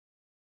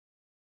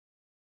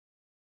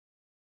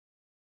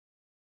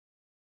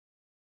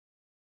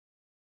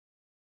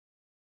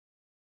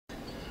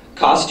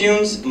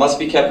Costumes must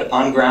be kept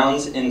on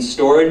grounds in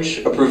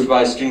storage approved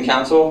by student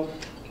council.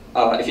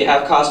 If you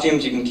have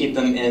costumes, you can keep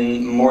them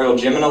in Memorial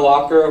Gym in a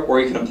locker, or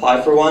you can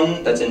apply for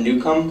one that's in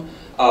Newcomb.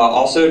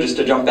 Also, just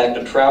to jump back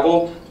to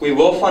travel, we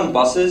will fund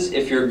buses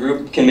if your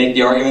group can make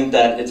the argument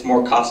that it's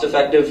more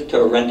cost-effective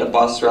to rent a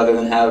bus rather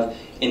than have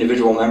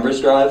individual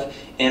members drive.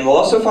 And we'll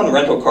also fund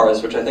rental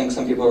cars, which I think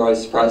some people are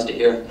always surprised to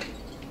hear.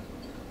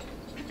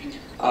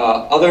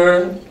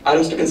 Other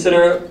items to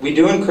consider, we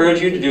do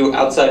encourage you to do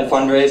outside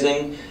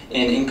fundraising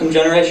and income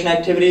generation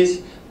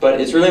activities, but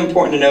it's really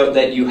important to note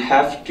that you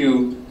have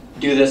to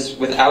do this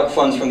without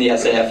funds from the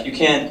SAF. You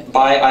can't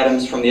buy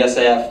items from the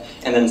SAF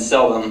and then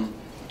sell them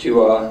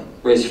to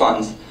raise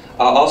funds.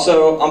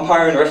 Also,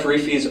 umpire and referee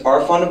fees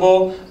are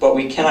fundable, but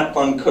we cannot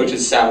fund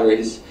coaches'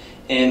 salaries.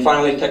 And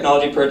finally,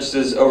 technology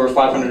purchases over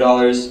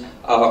 $500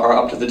 are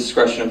up to the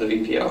discretion of the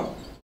VPO.